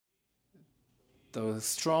the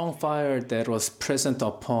strong fire that was present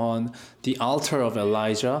upon the altar of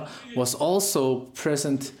Elijah was also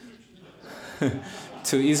present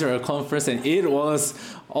to Israel conference, and it was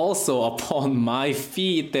also upon my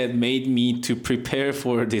feet that made me to prepare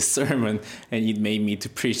for this sermon, and it made me to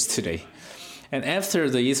preach today. And after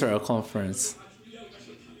the Israel conference,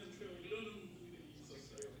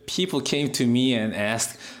 people came to me and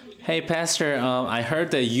asked, "Hey, Pastor, I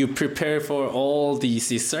heard that you prepare for all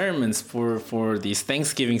these sermons for this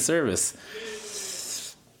Thanksgiving service."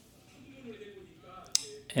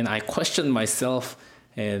 And I questioned myself,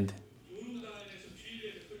 and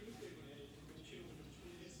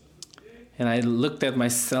I looked at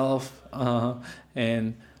myself,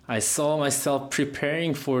 and I saw myself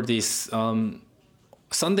preparing for this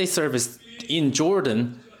Sunday service in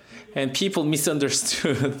Jordan. And people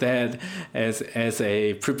misunderstood that as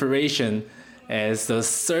a preparation, as the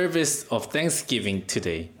service of Thanksgiving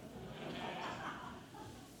today.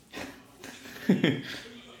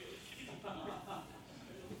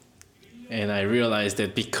 And I realized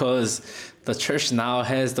that because the church now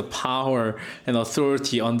has the power and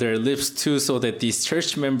authority on their lips too, so that these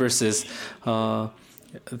church members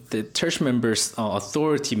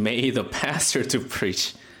authority made the pastor to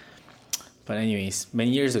preach. But anyways,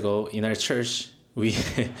 many years ago in our church, we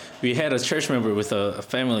had a church member with a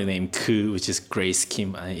family name Ku, which is Grace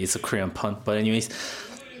Kim. It's a Korean pun. But anyways,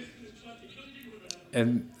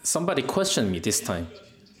 and somebody questioned me this time.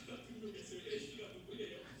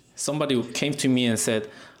 Somebody came to me and said,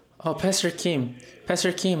 "Oh, Pastor Kim,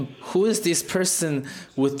 who is this person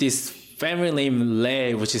with this family name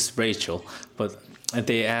Lee, which is Rachel?" And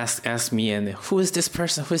they asked me, and who is this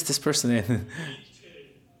person? And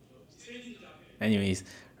anyways,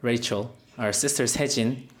 Rachel, our sister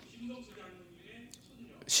Sejin,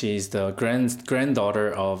 she's the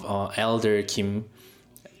granddaughter of Elder Kim,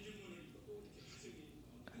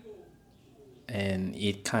 and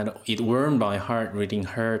it warmed my heart reading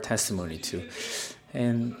her testimony too.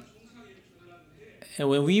 And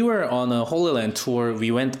when we were on a Holy Land tour, we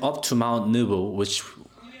went up to Mount Nebo, which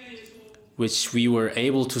we were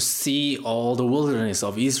able to see all the wilderness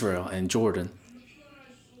of Israel and Jordan.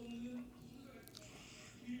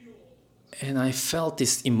 And I felt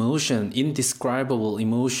this emotion, indescribable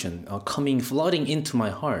emotion, flooding into my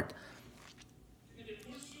heart.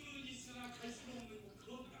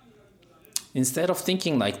 Instead of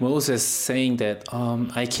thinking like Moses, saying that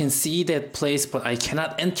I can see that place, but I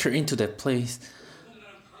cannot enter into that place.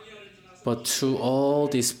 But to all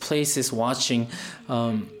these places, watching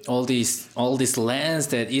all these lands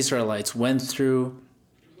that Israelites went through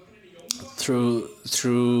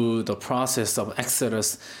the process of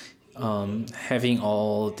Exodus. Having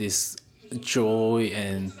all this joy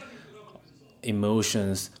and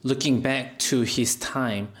emotions, looking back to his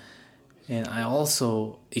time, and I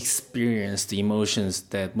also experienced the emotions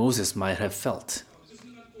that Moses might have felt.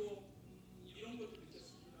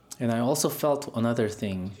 And I also felt another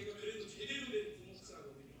thing.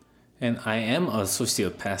 And I am an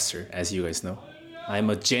associate pastor, as you guys know. I'm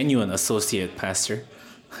a genuine associate pastor.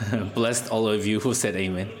 Blessed all of you who said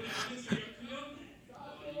amen.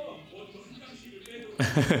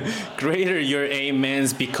 Greater your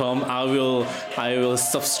amens become, I will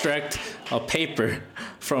subtract a paper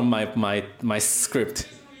from my script,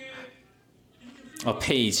 a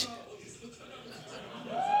page.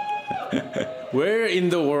 Where in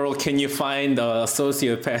the world can you find an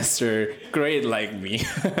associate pastor great like me?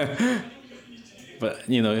 But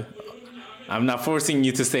I'm not forcing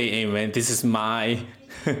you to say amen. This is my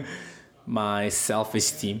my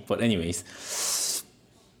self-esteem. But anyways,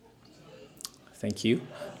 thank you.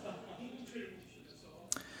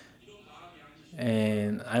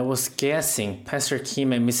 And I was guessing Pastor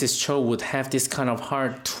Kim and Mrs. Cho would have this kind of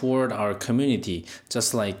heart toward our community,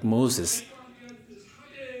 just like Moses.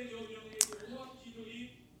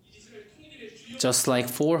 Just like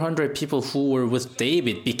 400 people who were with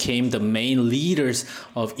David became the main leaders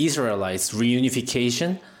of Israelites'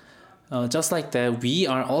 reunification. Just like that, we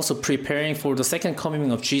are also preparing for the second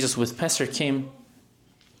coming of Jesus with Pastor Kim.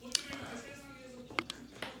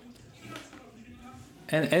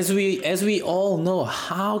 And as we all know,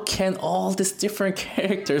 how can all these different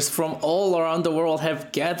characters from all around the world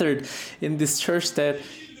have gathered in this church that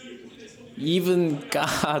even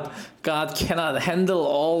God cannot handle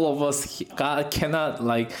all of us. God cannot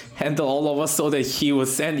handle all of us so that He would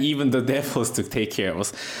send even the devils to take care of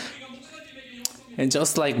us. And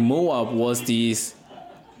just like Moab was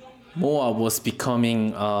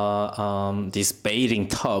becoming this bathing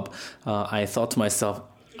tub, I thought to myself,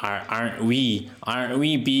 aren't we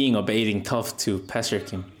being a bathing tub to Pastor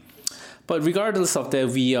Kim? But regardless of that,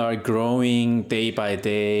 we are growing day by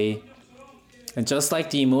day. And just like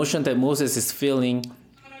the emotion that Moses is feeling,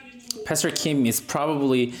 Pastor Kim is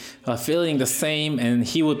probably feeling the same, and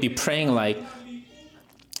he would be praying like,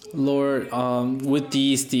 Lord, with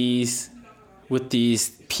these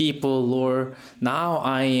people, Lord, now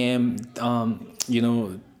I am,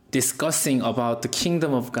 discussing about the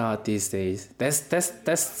kingdom of God these days.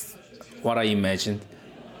 That's what I imagined.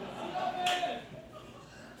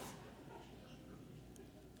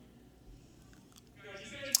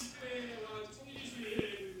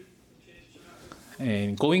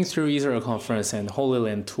 And going through Israel Conference and Holy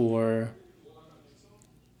Land Tour,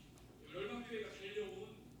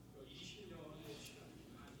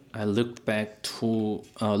 I looked back to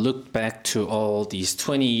all these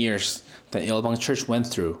 20 years that Yeolbang Church went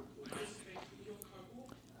through.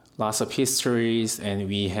 Lots of histories, and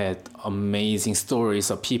we had amazing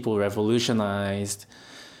stories of people revolutionized,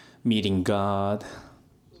 meeting God,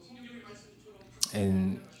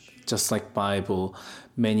 and just like Bible,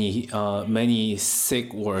 many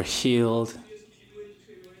sick were healed,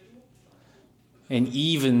 and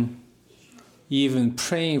even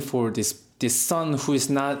praying for this son who is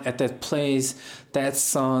not at that place, that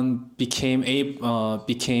son became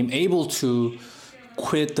able to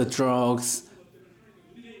quit the drugs,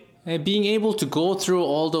 and being able to go through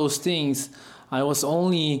all those things. I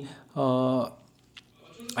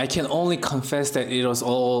can only confess that it was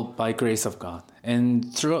all by grace of God.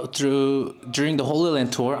 And during the Holy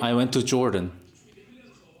Land tour, I went to Jordan.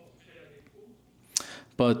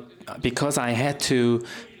 But because I had to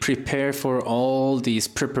prepare for all these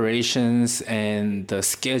preparations and the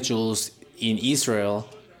schedules in Israel,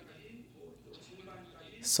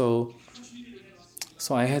 so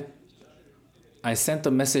I sent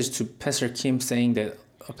a message to Pastor Kim saying that,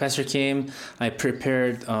 Pastor Kim, I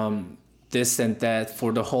prepared this and that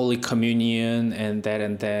for the Holy Communion and that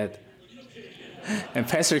and that. And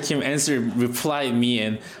Pastor Kim replied me,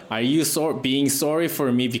 and are you being sorry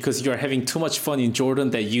for me because you are having too much fun in Jordan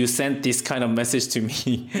that you sent this kind of message to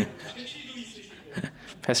me?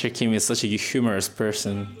 Pastor Kim is such a humorous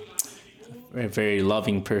person, a very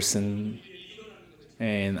loving person,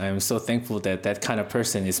 and I'm so thankful that that kind of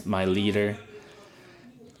person is my leader.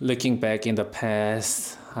 Looking back in the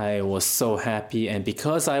past, I was so happy, and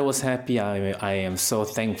because I was happy, I am so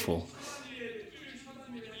thankful.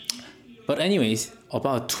 But anyways,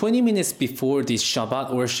 about 20 minutes before this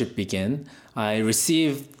Shabbat worship began, I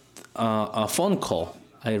received a phone call.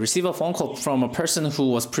 I received a phone call from a person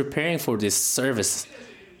who was preparing for this service.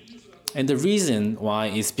 And the reason why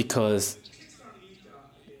is because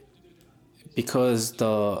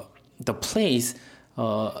the place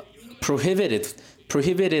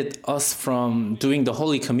prohibited us from doing the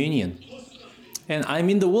Holy Communion. And I'm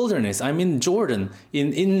in the wilderness. I'm in Jordan,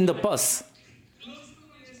 in the bus.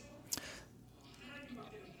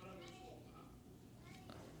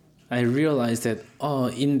 I realized that,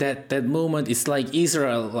 in that moment, it's like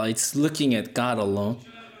Israelites looking at God alone.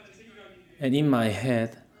 And in my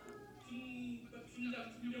head,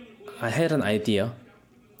 I had an idea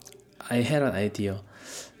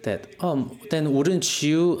that, then wouldn't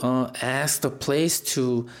you ask the place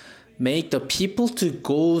to make the people to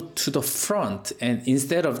go to the front, and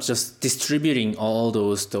instead of just distributing all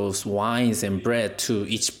those wines and bread to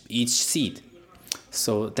each seat,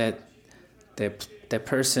 so that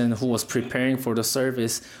person who was preparing for the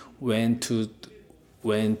service went to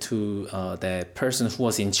that person who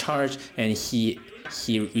was in charge, and he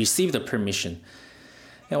received the permission.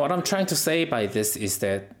 And what I'm trying to say by this is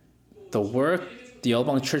that the work the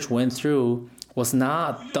Yeolbang Church went through was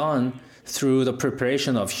not done through the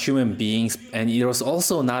preparation of human beings, and it was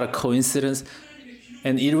also not a coincidence,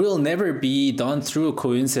 and it will never be done through a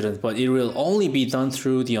coincidence, but it will only be done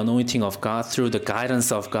through the anointing of God, through the guidance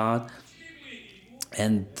of God.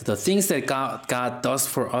 And the things that God does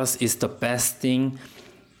for us is the best thing,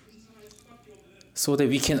 so that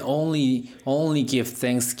we can only give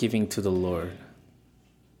thanksgiving to the Lord.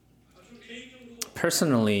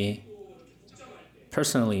 Personally,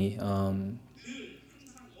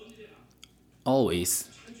 always,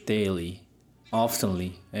 daily,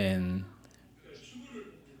 oftenly, and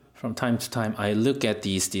from time to time, I look at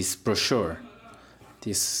this brochure,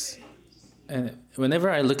 and whenever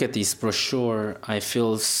I look at this brochure, I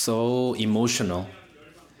feel so emotional.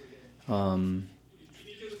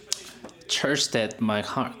 Church that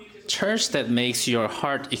makes your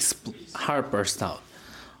heart burst out.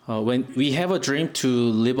 When we have a dream to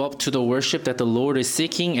live up to the worship that the Lord is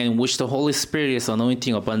seeking and which the Holy Spirit is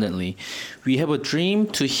anointing abundantly. We have a dream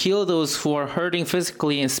to heal those who are hurting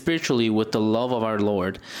physically and spiritually with the love of our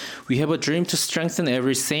Lord. We have a dream to strengthen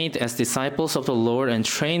every saint as disciples of the Lord and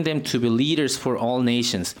train them to be leaders for all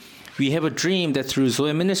nations. We have a dream that through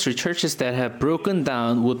Zoe Ministry, churches that have broken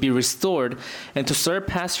down would be restored and to serve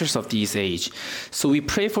pastors of this age. So we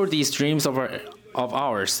pray for these dreams of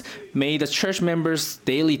ours. May the church members'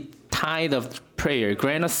 daily tithe of prayer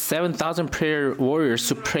grant us 7,000 prayer warriors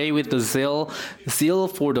to pray with the zeal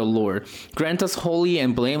for the Lord. Grant us holy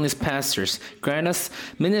and blameless pastors. Grant us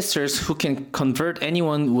ministers who can convert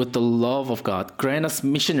anyone with the love of God. Grant us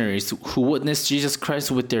missionaries who witness Jesus Christ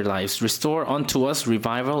with their lives. Restore unto us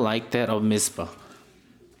revival like that of Mizpah.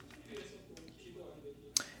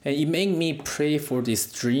 And it made me pray for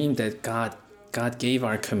this dream that God gave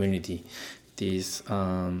our community.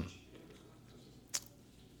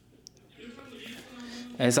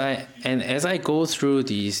 As I go through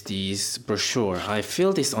these brochure, I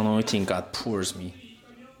feel this anointing God pours me.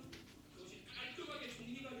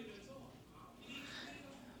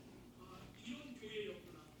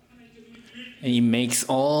 And it makes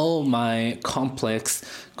all my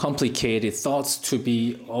complicated thoughts to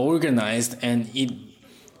be organized, and it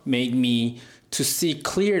made me to see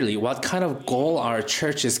clearly what kind of goal our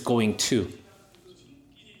church is going to.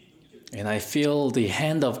 And I feel the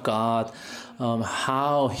hand of God,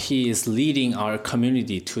 how He is leading our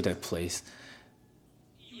community to that place.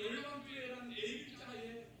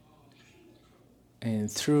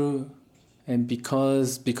 And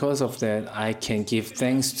because of that, I can give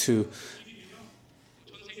thanks to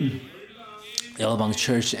Yeolbang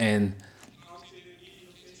Church and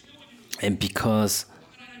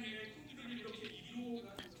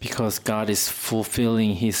because God is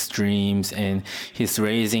fulfilling His dreams and He's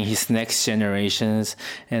raising His next generations.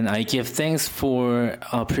 And I give thanks for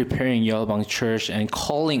preparing Yeolbang Church and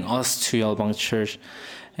calling us to Yeolbang Church.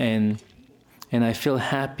 And I feel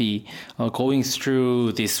happy going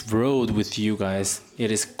through this road with you guys. It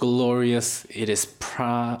is glorious. It is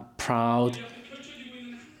proud.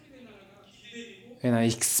 And I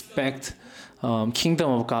expect kingdom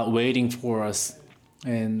of God waiting for us.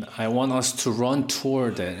 And I want us to run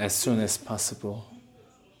toward it as soon as possible.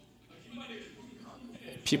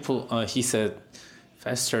 People, he said,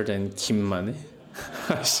 faster than Kim Mane.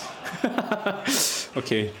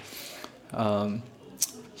 Okay.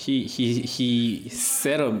 He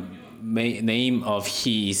said a name of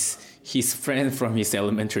his friend from his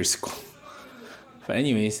elementary school. But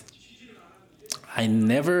anyways, I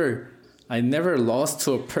never lost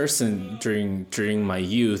to a person during my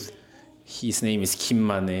youth. His name is Kim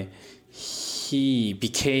Mane. He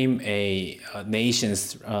became a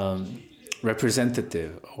nation's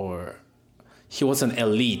representative, or he was an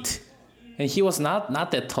elite. And he was not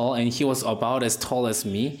that tall, and he was about as tall as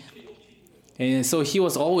me. And so he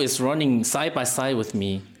was always running side by side with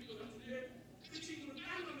me.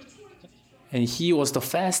 And he was the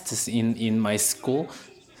fastest in my school.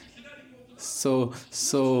 So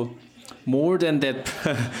more than that,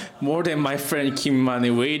 more than my friend Kim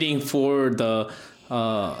Mane waiting for the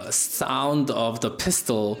sound of the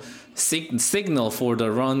pistol signal for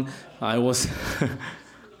the run, I was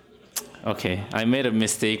okay. I made a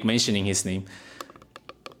mistake mentioning his name.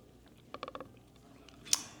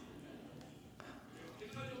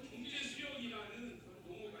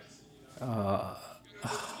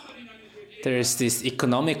 There is this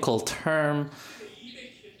economical term.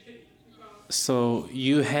 So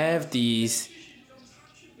you have these.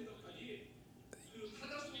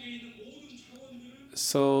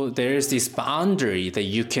 So there is this boundary that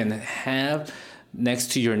you can have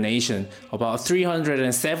next to your nation, about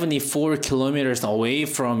 374 kilometers away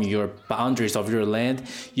from your boundaries of your land.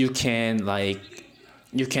 You can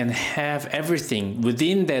have everything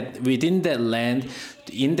within that land,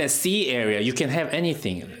 in that sea area. You can have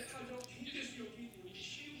anything.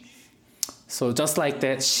 So just like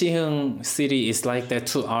that, Siheung City is like that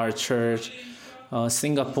to our church.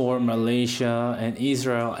 Singapore, Malaysia, and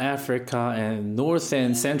Israel, Africa, and North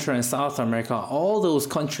and Central and South America, all those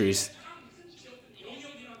countries.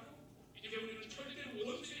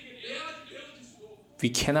 We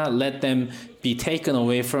cannot let them be taken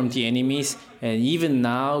away from the enemies. And even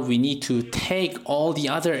now, we need to take all the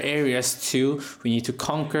other areas too. We need to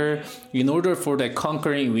conquer. In order for that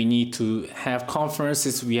conquering, we need to have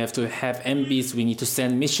conferences. We have to have MBs. We need to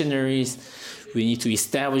send missionaries. We need to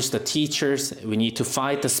establish the teachers. We need to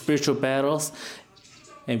fight the spiritual battles.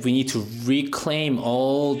 And we need to reclaim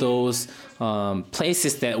all those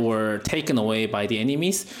places that were taken away by the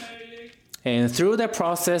enemies. And through that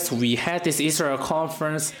process, we had this Israel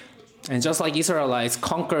conference. And just like Israelites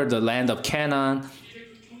conquered the land of Canaan,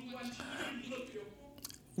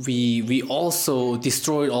 we also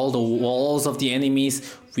destroyed all the walls of the enemies.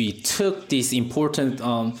 We took these important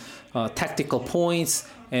tactical points,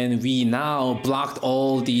 and we now blocked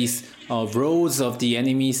all these roads of the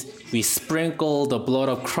enemies. We sprinkled the blood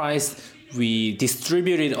of Christ. We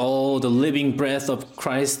distributed all the living breath of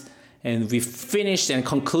Christ, and we finished and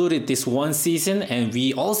concluded this one season, and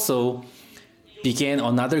we also began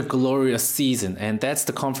another glorious season, and that's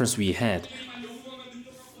the conference we had.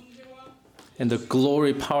 And the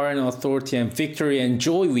glory, power, and authority, and victory and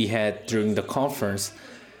joy we had during the conference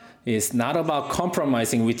is not about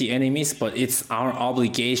compromising with the enemies, but it's our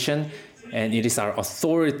obligation, and it is our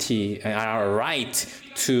authority and our right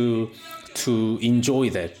to enjoy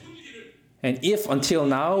that. And if until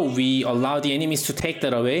now we allow the enemies to take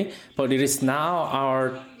that away, but it is now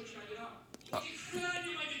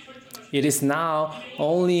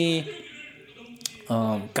only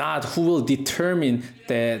God who will determine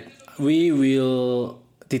that we will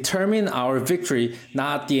determine our victory,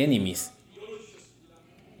 not the enemies.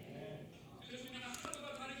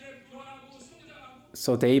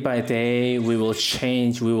 So day by day, we will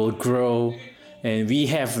change, we will grow, and we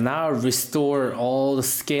have now restored all the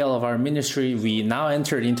scale of our ministry. We now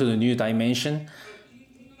entered into the new dimension.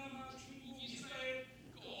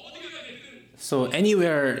 So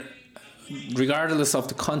anywhere, regardless of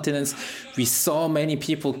the continents, we saw many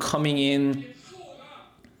people coming in,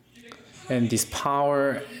 and this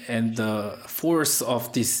power and the force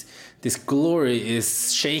of this glory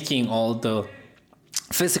is shaking all the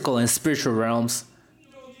physical and spiritual realms.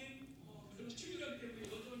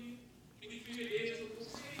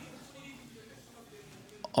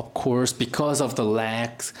 Of course, because of the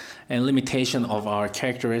lacks and limitation of our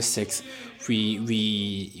characteristics,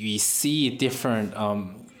 we see different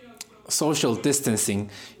social distancing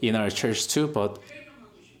in our church too. But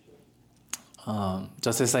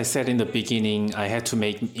just as I said in the beginning, I had to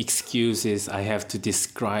make excuses. I have to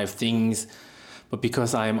describe things. But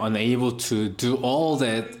because I am unable to do all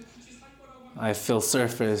that, I feel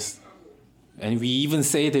surface. And we even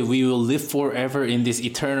say that we will live forever in this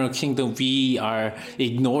eternal kingdom. We are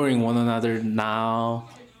ignoring one another now.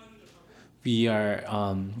 We are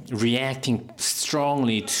reacting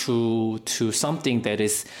strongly to something that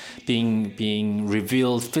is being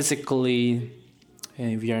revealed physically,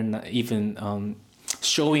 and we are not even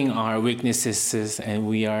showing our weaknesses, and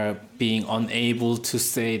we are being unable to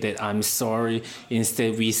say that I'm sorry.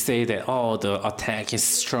 Instead, we say that the attack is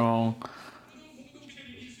strong.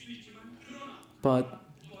 But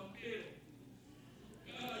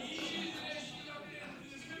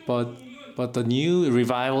the new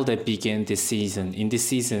revival that began in this season,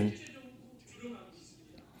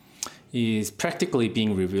 is practically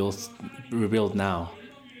being revealed now.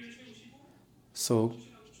 So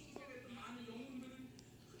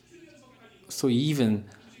even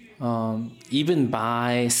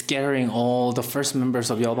by scattering all the first members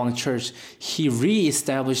of Yeobang Church, he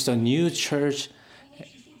re-established a new church,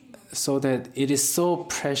 so that it is so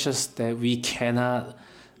precious that we cannot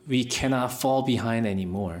fall behind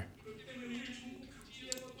anymore.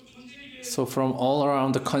 So from all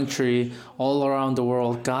around the country, all around the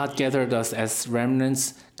world, God gathered us as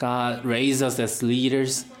remnants. God raised us as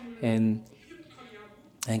leaders, and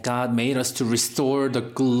God made us to restore the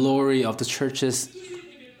glory of the churches.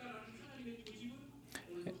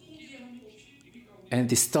 And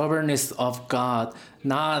the stubbornness of God,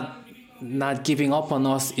 not giving up on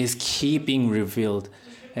us, is keeping revealed.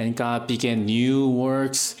 And God began new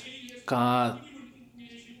works. God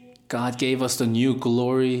gave us the new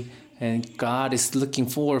glory. And God is looking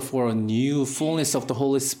forward for a new fullness of the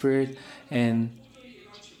Holy Spirit. And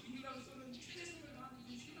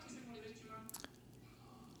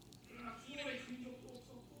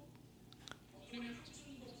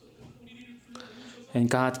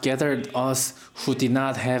God gathered us who did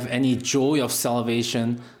not have any joy of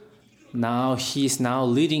salvation. Now He is now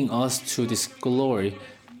leading us to this glory.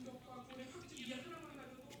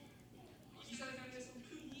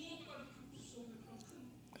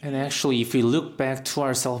 And actually, if we look back to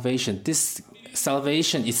our salvation, this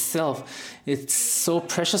salvation itself, it's so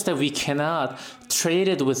precious that we cannot trade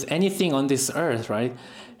it with anything on this earth, right?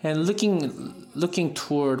 And looking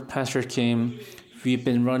toward Pastor Kim, we've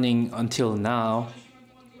been running until now.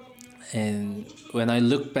 And when I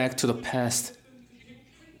look back to the past,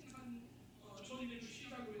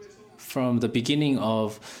 from the beginning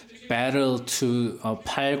of battle to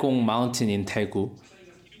Palgong Mountain in Daegu,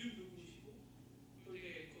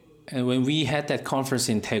 and when we had that conference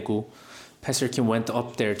in Daegu, Pastor Kim went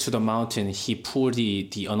up there to the mountain. He poured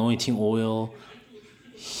the anointing oil.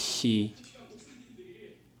 He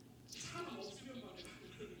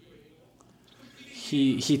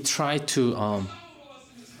tried to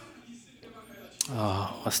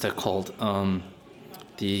what's that called?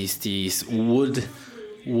 These wood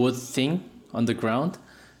thing on the ground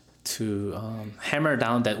to hammer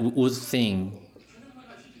down that wood thing.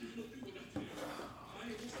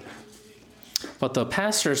 But the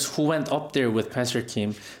pastors who went up there with Pastor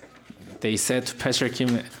Kim, they said to Pastor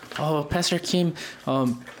Kim, "Oh, Pastor Kim,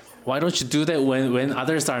 why don't you do that when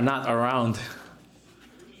others are not around?"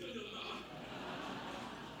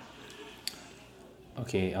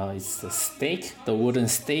 Okay, it's the stake, the wooden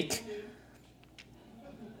stake.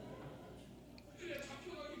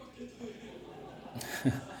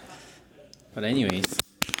 But anyways.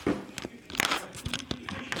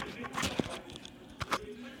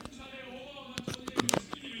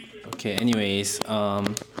 Okay, anyways,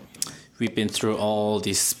 we've been through all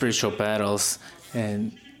these spiritual battles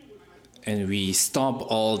and we stomp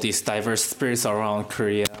all these diverse spirits around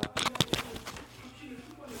Korea.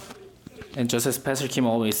 And just as Pastor Kim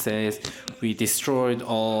always says, we destroyed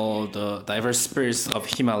all the diverse spirits of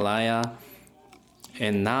Himalaya.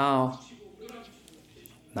 And now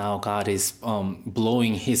God is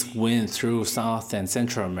blowing His wind through South and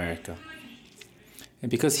Central America. And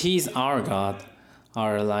because He's our God,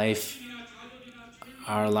 our life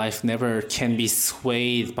never can be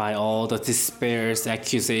swayed by all the despairs,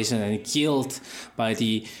 accusation, and guilt by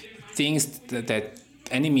the things that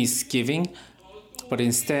enemy is giving. But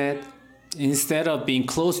instead of being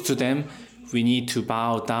close to them, we need to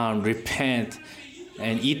bow down, repent,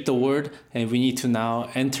 and eat the word, and we need to now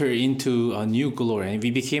enter into a new glory. And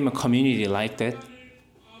we became a community like that.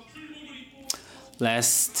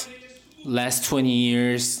 Last 20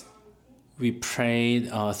 years, we prayed,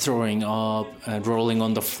 throwing up and rolling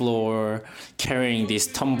on the floor, carrying these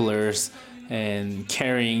tumblers and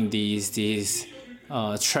carrying these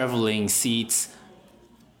traveling seats,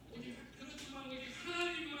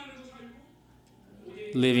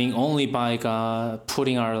 living only by God,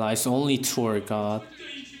 putting our lives only toward God,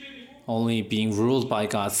 only being ruled by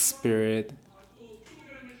God's Spirit,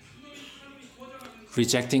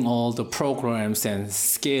 rejecting all the programs and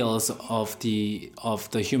scales of the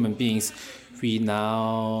human beings. We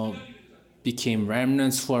now became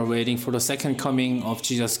remnants who are waiting for the second coming of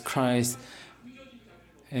Jesus Christ,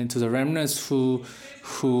 and to the remnants who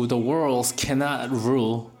the world cannot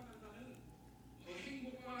rule.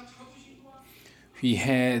 We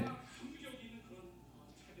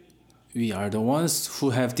are the ones who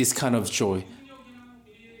have this kind of joy.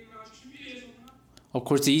 Of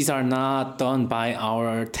course, these are not done by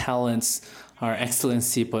our talents, our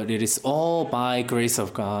excellency, but it is all by grace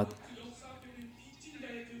of God.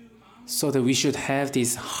 So that we should have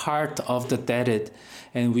this heart of the dead,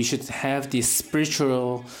 and we should have this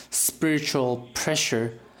spiritual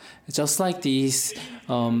pressure, just like these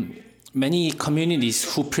many communities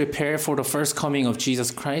who prepare for the first coming of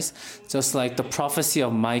Jesus Christ, just like the prophecy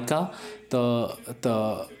of Micah,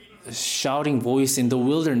 the shouting voice in the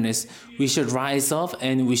wilderness. We should rise up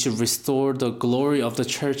and we should restore the glory of the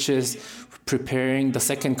churches, preparing the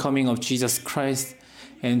second coming of Jesus Christ.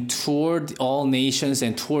 And toward all nations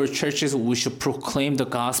and toward churches, we should proclaim the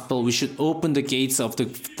gospel. We should open the gates of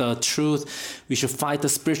the truth. We should fight the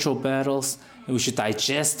spiritual battles, and we should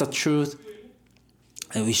digest the truth.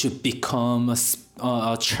 And we should become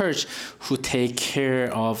a church who take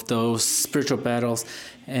care of those spiritual battles.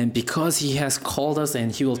 And because He has called us,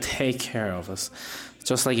 and He will take care of us.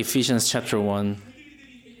 Just like Ephesians chapter 1,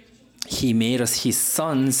 He made us His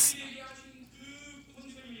sons.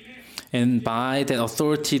 And by the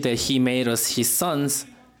authority that He made us His sons,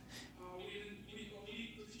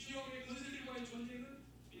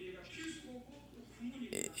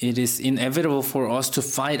 it is inevitable for us to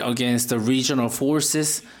fight against the regional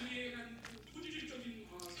forces.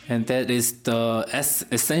 And that is the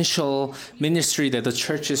essential ministry that the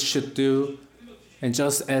churches should do. And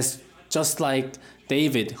just like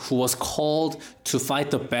David, who was called to fight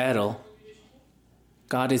the battle,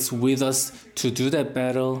 God is with us to do that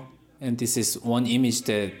battle. And this is one image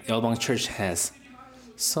that Yeolbang Church has.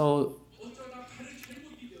 So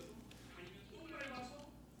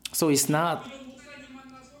it's not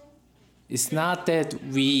that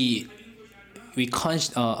we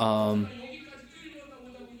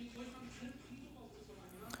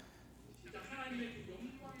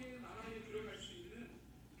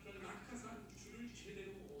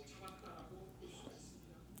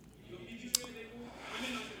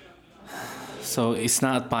so it's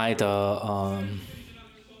not by the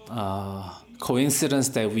coincidence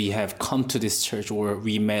that we have come to this church, or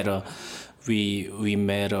we met a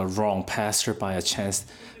wrong pastor by a chance,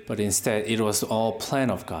 but instead it was all plan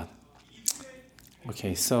of God.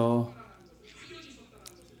 Okay, so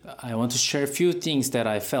I want to share a few things that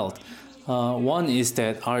I felt. One is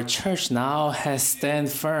that our church now is standing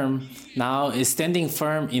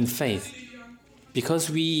firm in faith. Because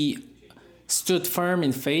we stood firm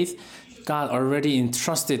in faith, God already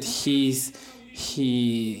entrusted His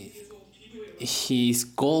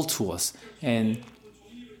goal to us, and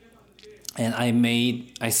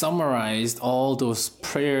I summarized all those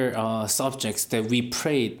prayer subjects that we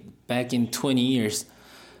prayed back in 20 years.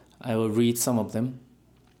 I will read some of them.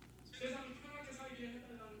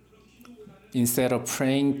 Instead of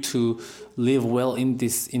praying to live well in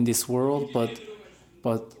this world, but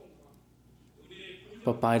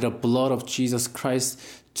by the blood of Jesus Christ,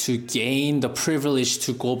 to gain the privilege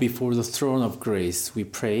to go before the throne of grace, we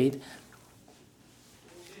prayed.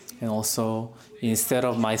 And also, instead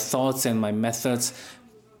of my thoughts and my methods,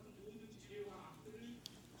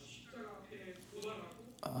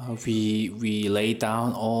 we lay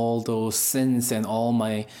down all those sins and all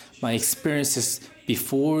my experiences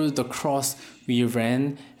before the cross. We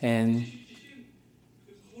ran, and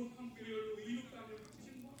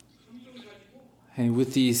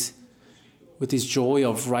with this joy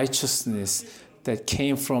of righteousness that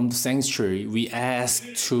came from the sanctuary, we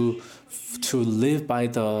asked to live by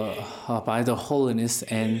the holiness,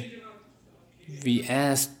 and we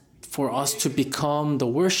asked for us to become the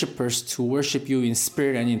worshipers, to worship you in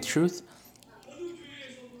spirit and in truth.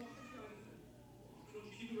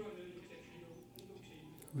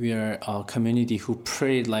 We are a community who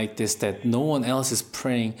prayed like this, that no one else is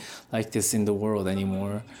praying like this in the world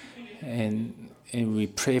anymore. And we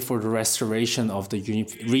pray for the restoration of the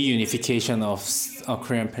reunification of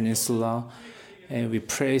Korean Peninsula. And we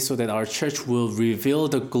pray so that our church will reveal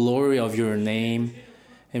the glory of your name.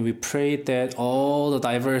 And we pray that all the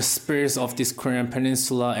diverse spirits of this Korean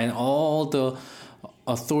Peninsula and all the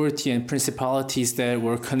authority and principalities that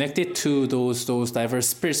were connected to those diverse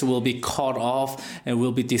spirits will be cut off and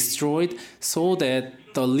will be destroyed, so that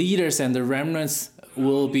the leaders and the remnants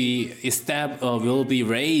will be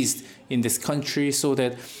raised in this country, so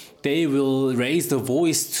that they will raise the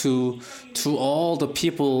voice to all the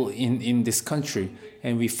people in this country.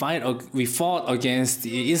 And we fought against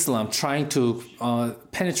Islam trying to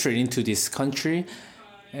penetrate into this country,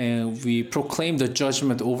 and we proclaimed the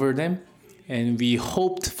judgment over them. And we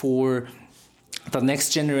hoped for the next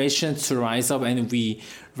generation to rise up, and we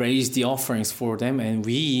raised the offerings for them. And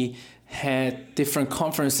we had different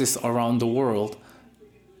conferences around the world.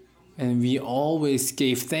 And we always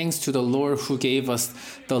gave thanks to the Lord who gave us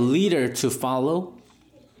the leader to follow.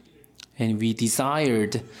 And we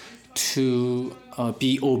desired to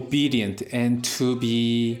be obedient and to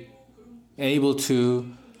be able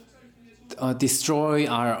to destroy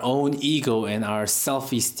our own ego and our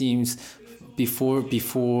self-esteems before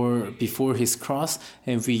His cross.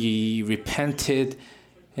 And we repented,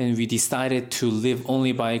 and we decided to live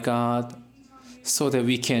only by God, so that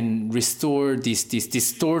we can restore this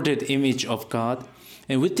distorted image of God.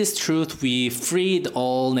 And with this truth, we freed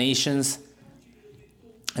all nations.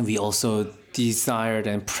 And we also desired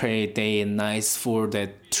and prayed day and night for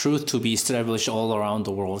that truth to be established all around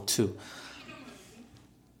the world too.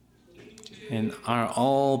 And our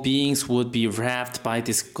all beings would be wrapped by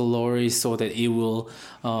this glory, so that it will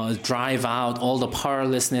drive out all the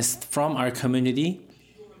powerlessness from our community.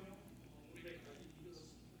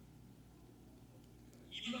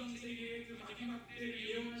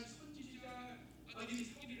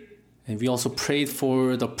 And we also prayed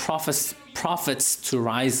for the prophets to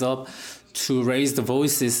rise up, to raise the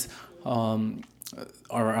voices around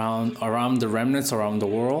the remnants around the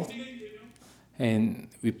world. And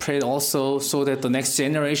we prayed also so that the next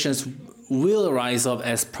generations will rise up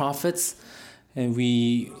as prophets. And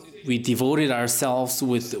we devoted ourselves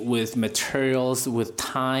with materials, with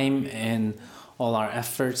time, and all our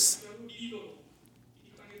efforts.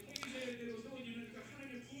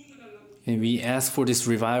 And we ask for this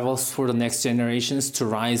revival for the next generations to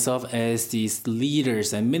rise up as these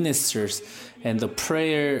leaders and ministers and the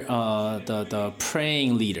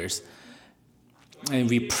praying leaders. And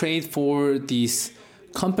we prayed for these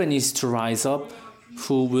companies to rise up,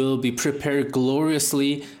 who will be prepared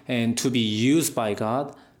gloriously and to be used by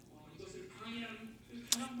God.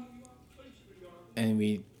 And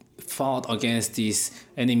we fought against these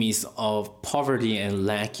enemies of poverty and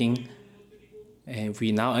lacking. And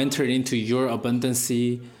we now enter into your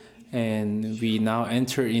abundancy, and we now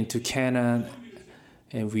enter into Canaan,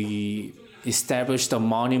 and we establish the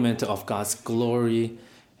monument of God's glory.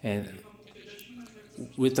 And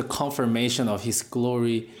with the confirmation of His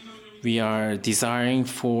glory, we are desiring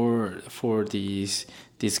for these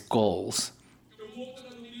goals.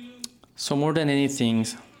 So more than anything,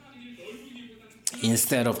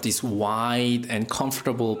 instead of this wide and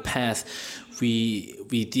comfortable path, we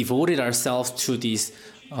devoted ourselves to these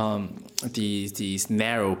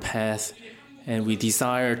narrow path, and we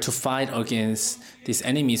desire to fight against these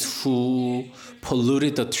enemies who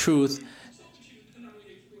polluted the truth.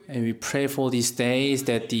 And we pray for these days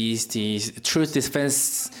that these truth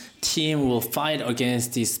defense team will fight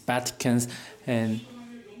against these Vaticans, and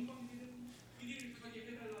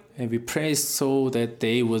we pray so that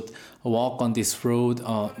they would walk on this road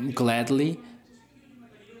gladly.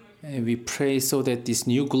 And we pray so that this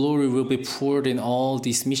new glory will be poured in all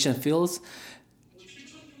these mission fields.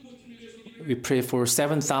 We pray for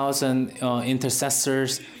 7,000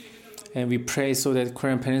 intercessors, and we pray so that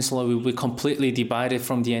Korean Peninsula will be completely divided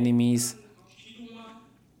from the enemies.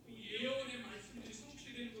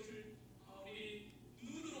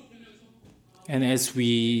 And as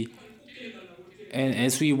we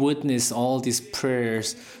witness all these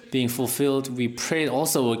prayers being fulfilled, we pray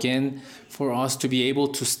also again for us to be able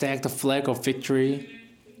to stack the flag of victory.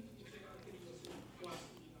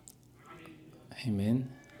 Amen.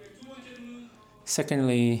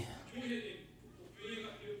 Secondly,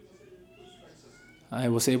 I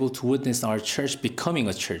was able to witness our church becoming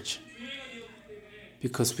a church,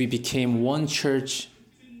 because we became one church.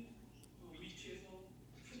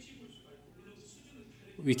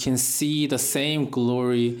 We can see the same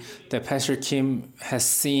glory that Pastor Kim has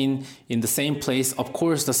seen in the same place. Of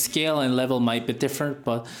course, the scale and level might be different,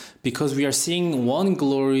 but because we are seeing one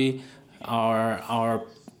glory, our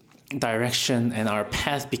direction and our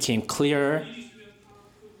path became clearer.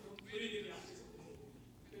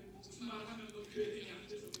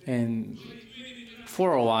 And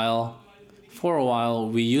for a while,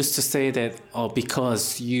 we used to say that,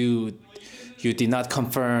 because you did not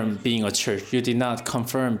confirm being a church. You did not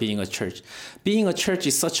confirm being a church. Being a church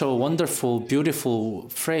is such a wonderful, beautiful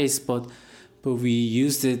phrase, but we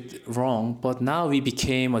used it wrong. But now we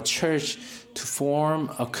became a church to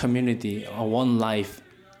form a community, a one life.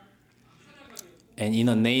 And in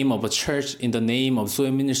the name of a church, in the name of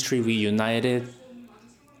Zoe Ministry, we united.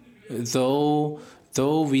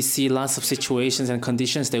 Though we see lots of situations and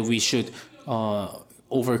conditions that we should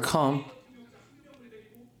overcome,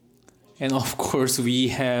 and of course, we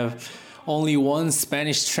have only one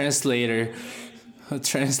Spanish translator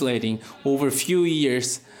translating. Over a few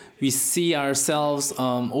years, we see ourselves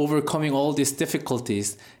overcoming all these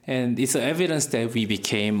difficulties. And it's evidence that we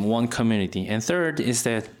became one community. And third is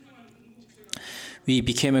that we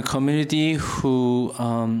became a community who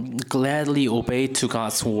gladly obeyed to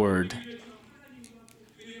God's word.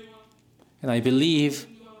 And I believe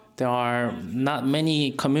there are not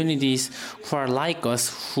many communities who are like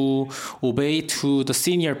us, who obey to the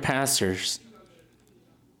senior pastors.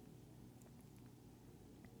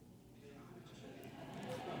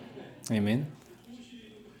 Amen.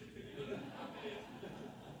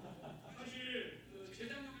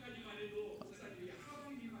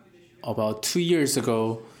 About 2 years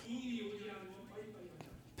ago,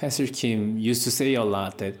 Pastor Kim used to say a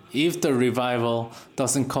lot that if the revival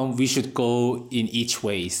doesn't come, we should go in each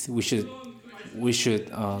ways. We should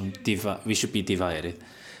be divided.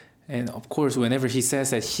 And of course, whenever he says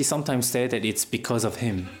that, he sometimes says that it's because of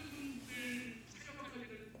him.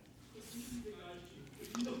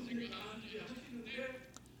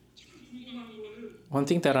 One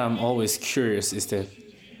thing that I'm always curious is that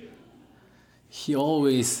he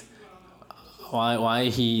always, why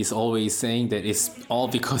he is always saying that it's all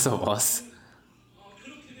because of us.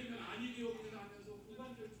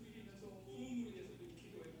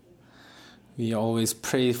 We always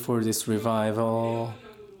pray for this revival.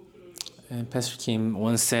 And Pastor Kim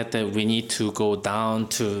once said that we need to go down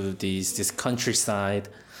to this countryside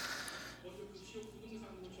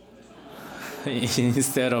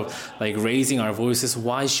instead of like raising our voices.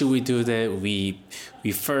 Why should we do that? We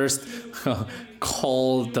first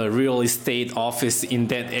call the real estate office in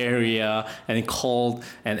that area and called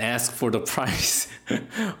and asked for the price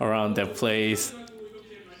around that place.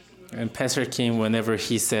 And Pastor Kim, whenever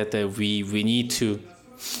he said that we need to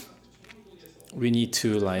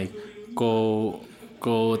like go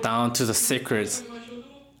down to the secrets,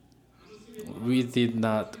 we did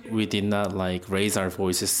not like raise our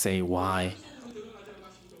voices, say why.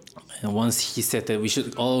 And once he said that we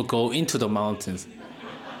should all go into the mountains.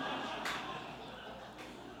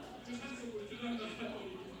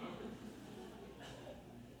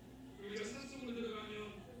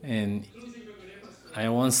 And I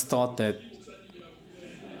once thought that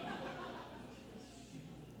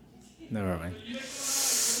Never mind.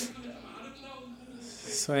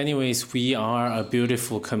 So anyways, we are a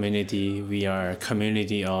beautiful community. We are a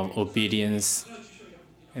community of obedience.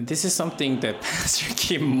 And this is something that Pastor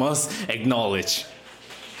Kim must acknowledge.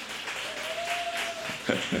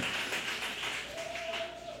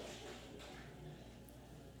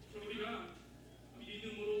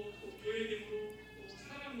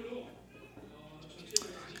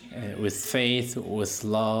 With faith, with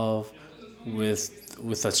love,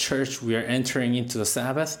 with a church, we are entering into the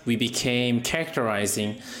Sabbath. We became a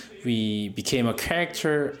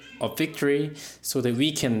character of victory so that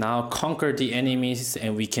we can now conquer the enemies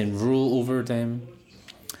and we can rule over them.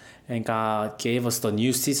 And God gave us the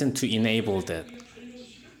new season to enable that.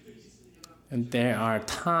 And there are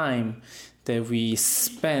times that we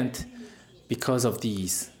spent because of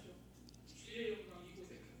these.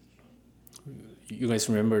 You guys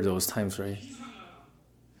remember those times, right?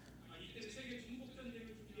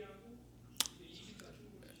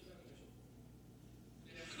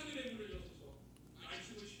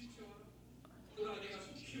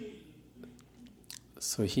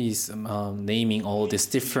 So he's naming all these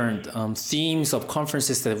different themes of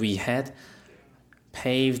conferences that we had,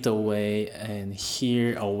 paved the way, and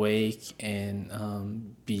hear, awake,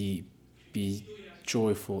 and be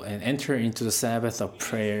joyful, and enter into the Sabbath of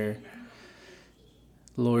prayer.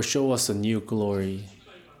 Lord, show us a new glory.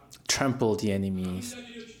 Trample the enemies.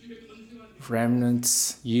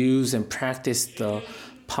 Remnants use and practice the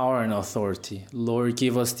power and authority. Lord,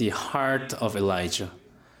 give us the heart of Elijah.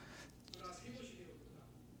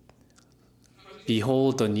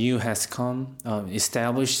 Behold, the new has come.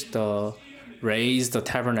 Raise the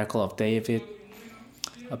tabernacle of David.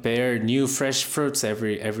 Bear new fresh fruits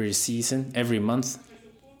every season, every month.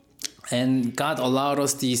 And God allowed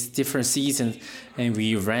us these different seasons, and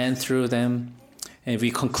we ran through them. And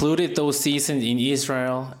we concluded those seasons in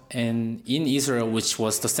Israel. And in Israel, which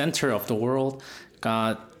was the center of the world,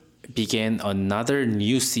 God began another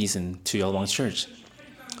new season to Yeolbang Church.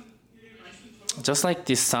 Just like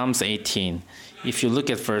this Psalms 18, if you look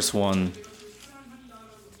at verse 1,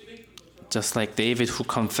 just like David who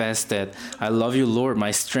confessed that, I love you, Lord,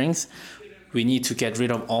 my strength, we need to get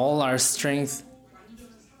rid of all our strength.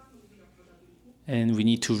 And we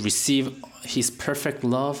need to receive his perfect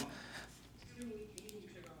love.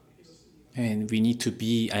 And we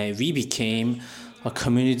became a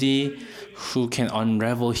community who can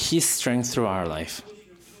unravel his strength through our life.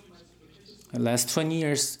 The last 20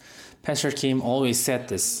 years, Pastor Kim always said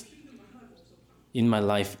this. In my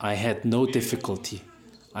life, I had no difficulty.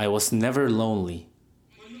 I was never lonely.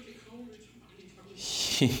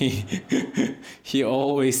 He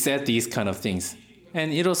always said these kind of things.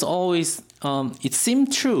 And it was always, it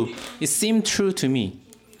seemed true. It seemed true to me.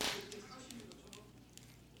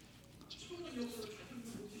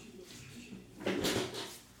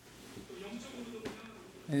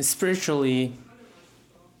 And spiritually,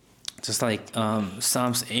 just like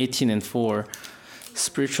Psalms 18 and 4,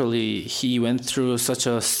 spiritually, he went through such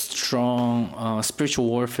a strong spiritual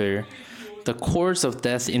warfare. The cords of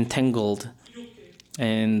death entangled,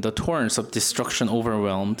 and the torrents of destruction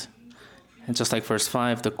overwhelmed. And just like verse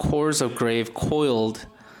 5, the cords of grave coiled,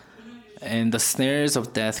 and the snares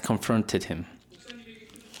of death confronted him.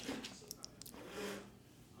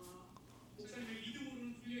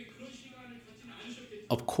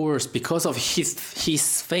 Of course, because of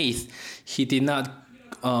his faith, he did not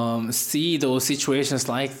see those situations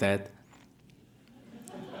like that.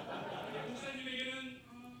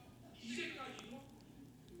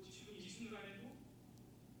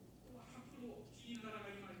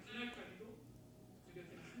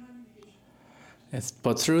 Yes,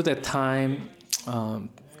 but through that time,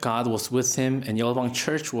 God was with him, and Yeolbang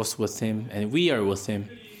Church was with him, and we are with him.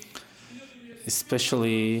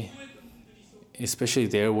 Especially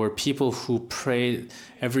there were people who prayed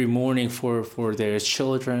every morning for their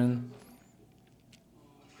children.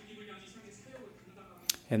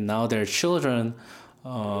 And now their children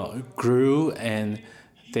grew, and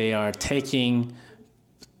they are partaking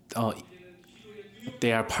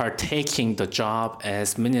the job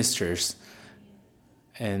as ministers.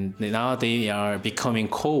 And now they are becoming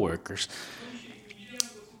co-workers.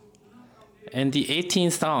 And the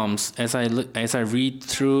 18 Psalms, as I read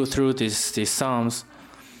through these Psalms,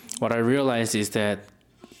 what I realize is that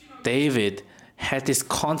David had this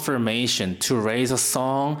confirmation to raise a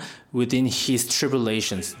song within his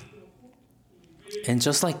tribulations. And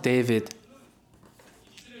just like David,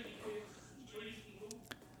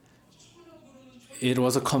 it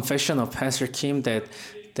was a confession of Pastor Kim that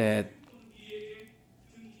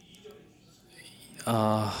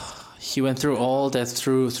he went through all that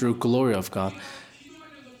through glory of God.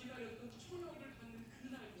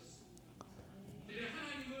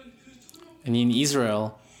 And in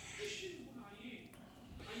Israel,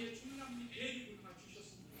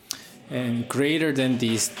 and greater than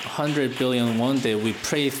these 100 billion one that we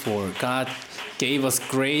prayed for, God gave us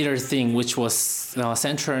greater thing, which was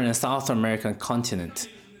Central and South American continent.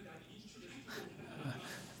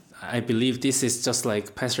 I believe this is just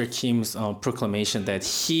like Pastor Kim's proclamation that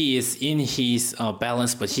he is in his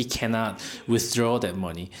balance, but he cannot withdraw that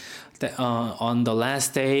money. That, on the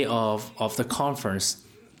last day of the conference,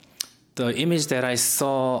 the image that I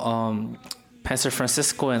saw Pastor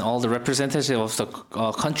Francisco and all the representatives of the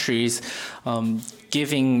countries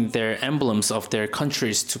giving their emblems of their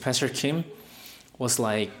countries to Pastor Kim was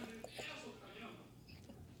like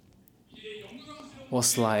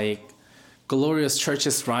glorious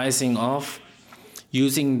churches rising up,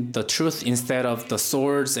 using the truth instead of the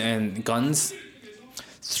swords and guns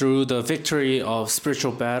through the victory of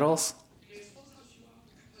spiritual battles.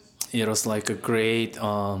 It was like a great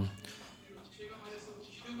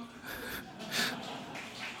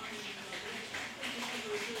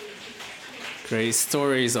great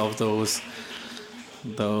stories of those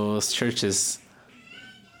churches.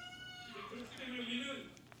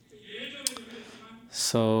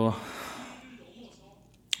 So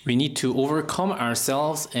we need to overcome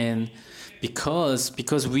ourselves, and because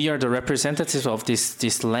we are the representatives of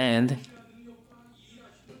this land,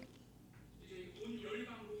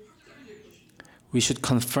 we should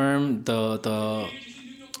confirm the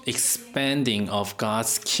expanding of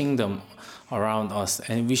God's kingdom around us,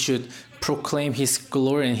 and we should proclaim His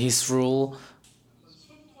glory and His rule.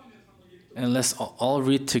 And let's all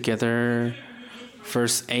read together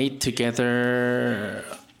verse 8 together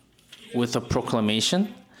with a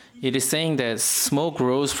proclamation. It is saying that smoke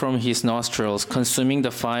rose from his nostrils, consuming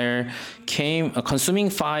fire came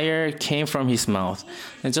from his mouth.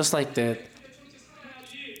 And just like that,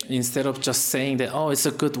 instead of just saying that, oh, it's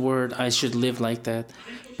a good word, I should live like that,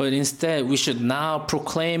 but instead we should now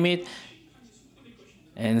proclaim it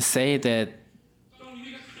and say that,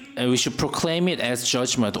 and we should proclaim it as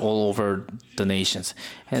judgment all over the nations.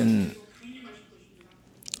 And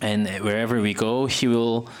wherever we go, He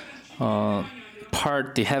will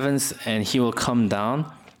part the heavens and He will come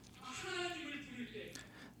down.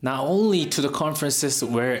 Not only to the conferences,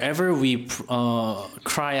 wherever we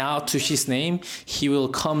cry out to His name, He will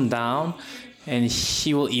come down and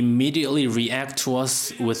He will immediately react to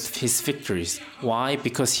us with His victories. Why?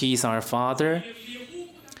 Because He is our Father,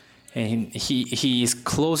 and He is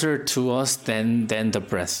closer to us than the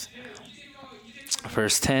breath.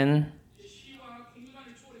 Verse 10.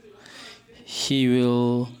 He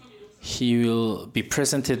will be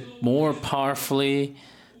presented more powerfully.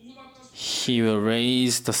 He will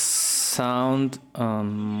raise the sound.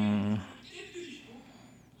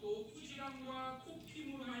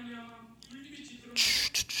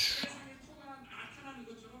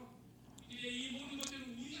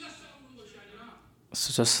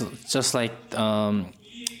 So just like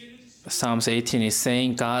Psalms 18 is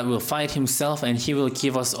saying, God will fight Himself and He will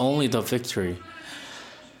give us only the victory.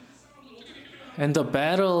 And the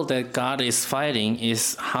battle that God is fighting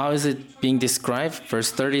is, how is it being described? Verse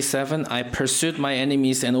 37, I pursued my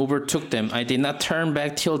enemies and overtook them. I did not turn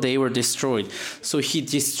back till they were destroyed. So He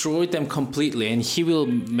destroyed them completely, and He will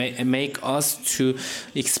make us to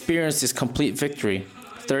experience this complete victory.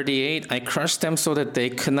 38, I crushed them so that they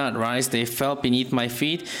could not rise. They fell beneath my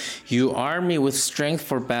feet. You armed me with strength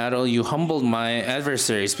for battle. You humbled my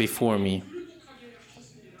adversaries before me.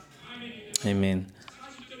 Amen.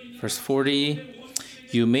 Verse 40,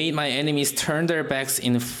 you made my enemies turn their backs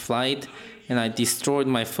in flight, and I destroyed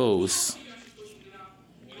my foes.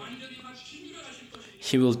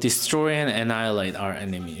 He will destroy and annihilate our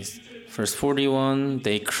enemies. Verse 41,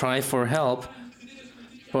 they cry for help,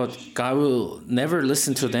 but God will never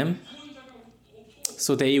listen to them.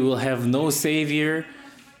 So they will have no savior,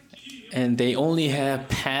 and they only have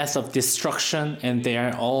path of destruction, and they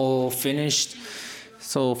are all finished.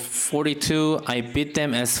 So 42, I beat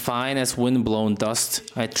them as fine as wind-blown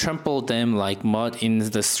dust. I trampled them like mud in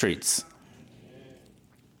the streets.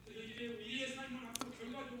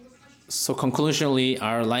 So conclusionally,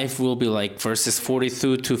 our life will be like verses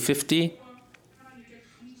 42 to 50.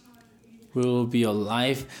 We will be a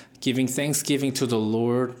life giving thanksgiving to the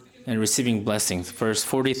Lord and receiving blessings. Verse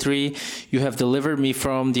 43, you have delivered me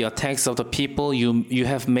from the attacks of the people. You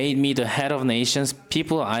have made me the head of nations.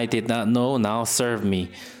 People I did not know now serve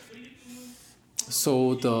me.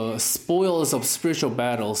 So the spoils of spiritual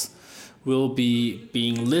battles will be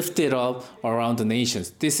being lifted up around the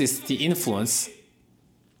nations. This is the influence.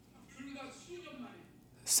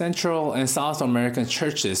 Central and South American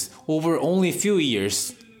churches, over only a few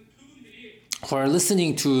years, who are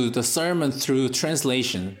listening to the sermon through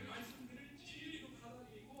translation,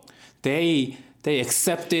 they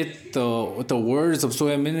accepted the words of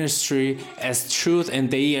Zoe Ministry as truth, and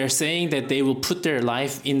they are saying that they will put their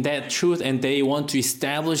life in that truth, and they want to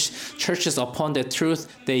establish churches upon that truth.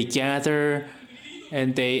 They gather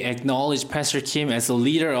and they acknowledge Pastor Kim as a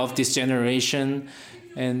leader of this generation,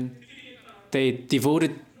 and they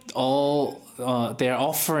devoted all their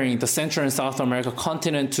offering, the Central and South America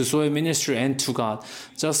continent, to Zoe Ministry and to God.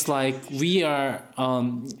 Just like we are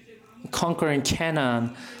conquering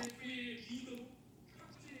Canaan,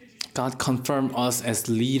 God confirmed us as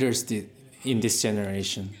leaders in this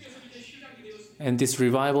generation. And this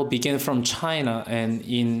revival began from China,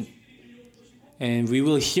 and we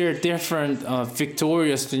will hear different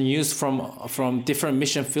victorious news from different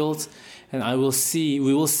mission fields, and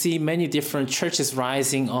we will see many different churches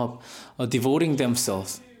rising up, devoting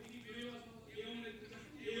themselves.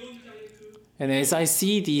 And as I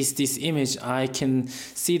see this image, I can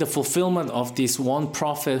see the fulfillment of this one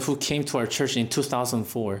prophet who came to our church in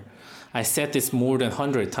 2004. I said this more than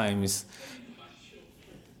 100 times.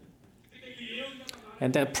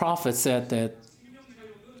 And that prophet said that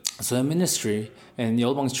Zoe Ministry and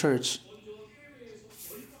Yeolbang Church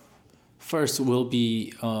first will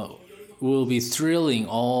be thrilling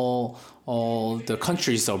all the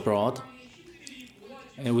countries abroad,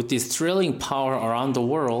 and with this thrilling power around the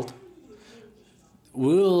world,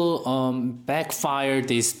 will backfire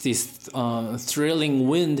this thrilling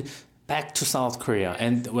wind back to South Korea.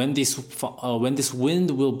 And when this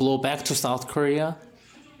wind will blow back to South Korea,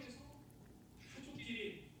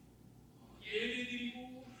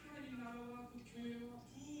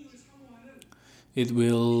 it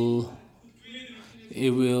will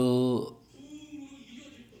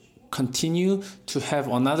continue to have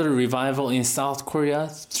another revival in South Korea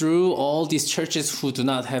through all these churches who do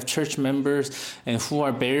not have church members and who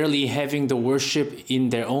are barely having the worship in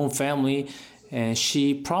their own family. And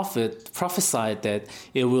she prophesied that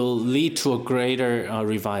it will lead to a greater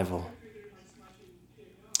revival.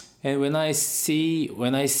 And when I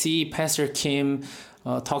see Pastor Kim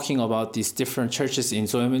talking about these different churches in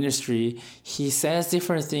Zoe Ministry, he says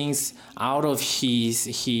different things out of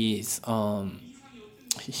his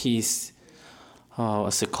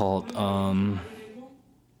what's it called?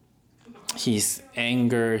 His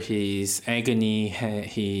anger, his agony,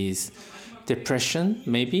 his depression,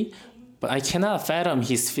 maybe. But I cannot fathom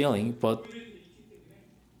his feeling. But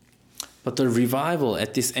the revival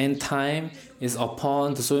at this end time is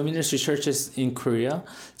upon the Zoe Ministry churches in Korea.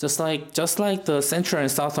 Just like the Central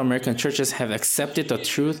and South American churches have accepted the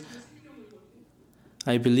truth,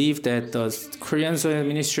 I believe that the Korean Zoe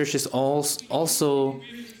Ministry churches also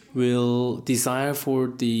will desire for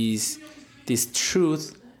this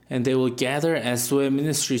truth, and they will gather as Zoe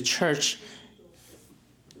Ministry Church,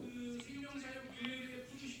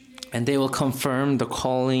 and they will confirm the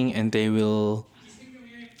calling, and they will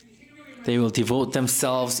devote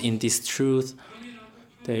themselves in this truth.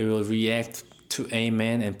 They will react to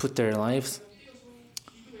Amen and put their lives.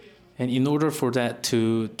 And in order for that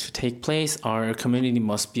to take place, our community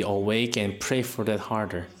must be awake and pray for that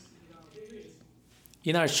harder.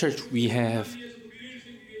 In our church, we have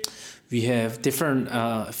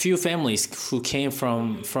different few families who came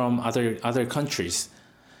from other countries.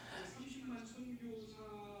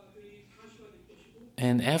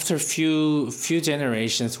 And after few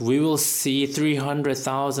generations, we will see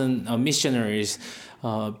 300,000 missionaries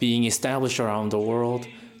being established around the world.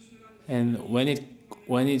 And when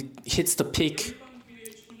it hits the peak,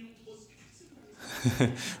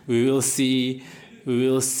 we will see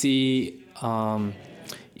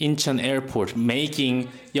Incheon Airport making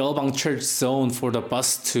Yeolbang Church zone for the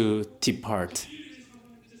bus to depart.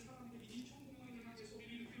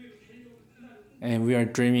 And we are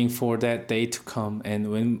dreaming for that day to come. And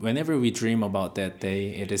whenever we dream about that day,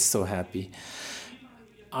 it is so happy.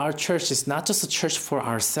 Our church is not just a church for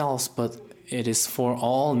ourselves, but it is for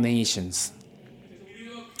all nations.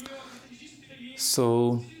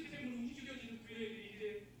 So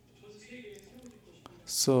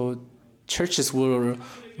churches will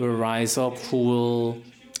rise up who will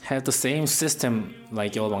have the same system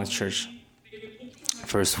like Yeolbang Church.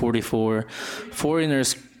 Verse 44,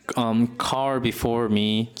 foreigners cower before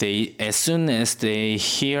me. They, as soon as they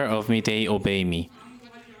hear of me, they obey me.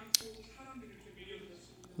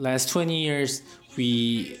 Last 20 years,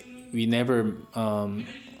 we never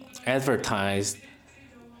advertised.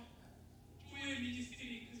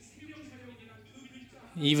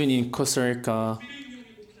 Even in Costa Rica,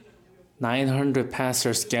 900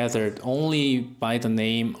 pastors gathered only by the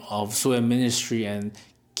name of Zoe Ministry and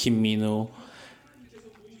Kim Minho.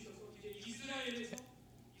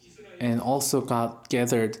 And also God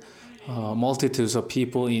gathered multitudes of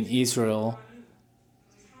people in Israel.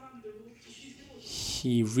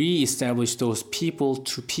 He re-established those people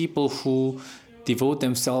to people who devote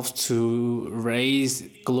themselves to raise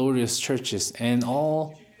glorious churches. And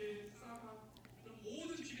all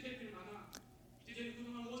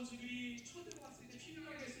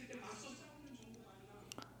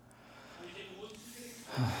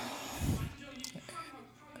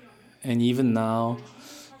and even now,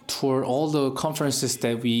 toward all the conferences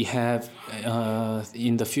that we have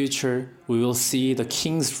in the future, we will see the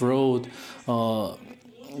King's Road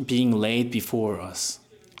being laid before us.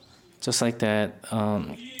 Just like that,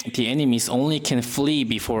 the enemies only can flee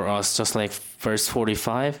before us, just like verse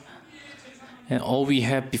 45. And all we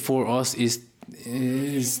have before us is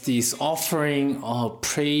this offering of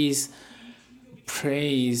praise.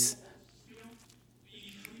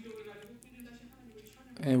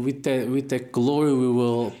 And with that glory, we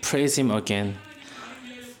will praise Him again.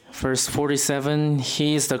 Verse 47,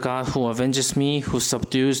 He is the God who avenges me, who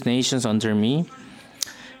subdues nations under me.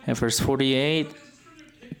 And verse 48,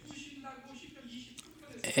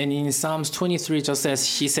 and in Psalms 23, just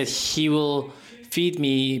as He said, He will feed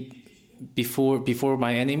me before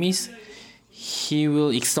my enemies. He will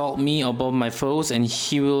exalt me above my foes, and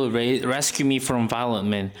He will rescue me from violent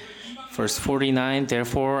men. Verse 49,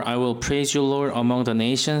 therefore I will praise you, Lord, among the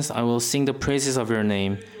nations. I will sing the praises of your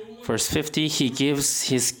name. Verse 50, He gives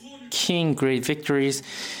His king great victories.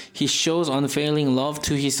 He shows unfailing love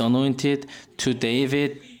to His anointed, to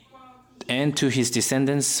David, and to his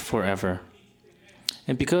descendants forever.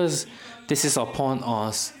 And because this is upon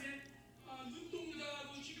us,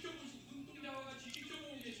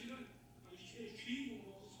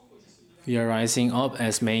 we are rising up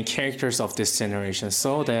as main characters of this generation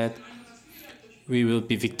so that we will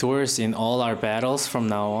be victorious in all our battles from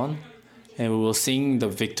now on, and we will sing the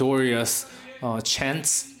victorious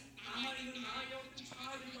chants,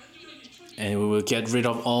 and we will get rid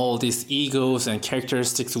of all these egos and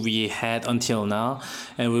characteristics we had until now,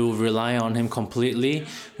 and we will rely on Him completely.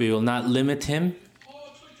 We will not limit Him,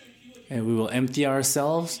 and we will empty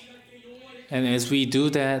ourselves. And as we do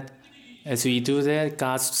that,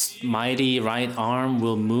 God's mighty right arm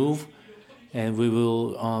will move, and we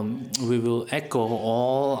will echo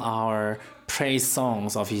all our praise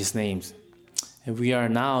songs of His names. And we are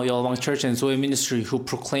now Yeolwang Church and Zoe Ministry who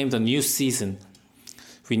proclaim the new season.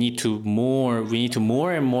 We need to more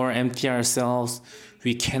and more empty ourselves.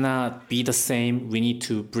 We cannot be the same. We need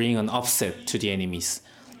to bring an upset to the enemies.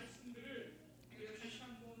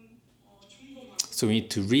 So we need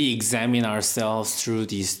to re-examine ourselves through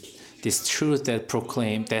this truth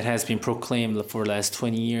that has been proclaimed for the last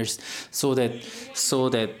 20 years, so that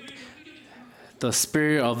the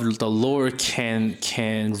Spirit of the Lord can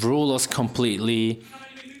rule us completely,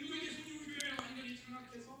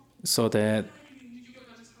 so that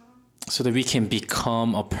we can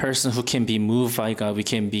become a person who can be moved by God. We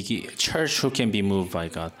can be a church who can be moved by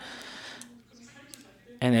God.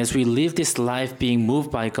 And as we live this life being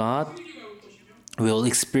moved by God, we will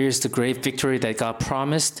experience the great victory that God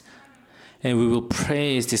promised, and we will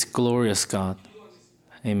praise this glorious God.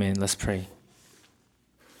 Amen. Let's pray.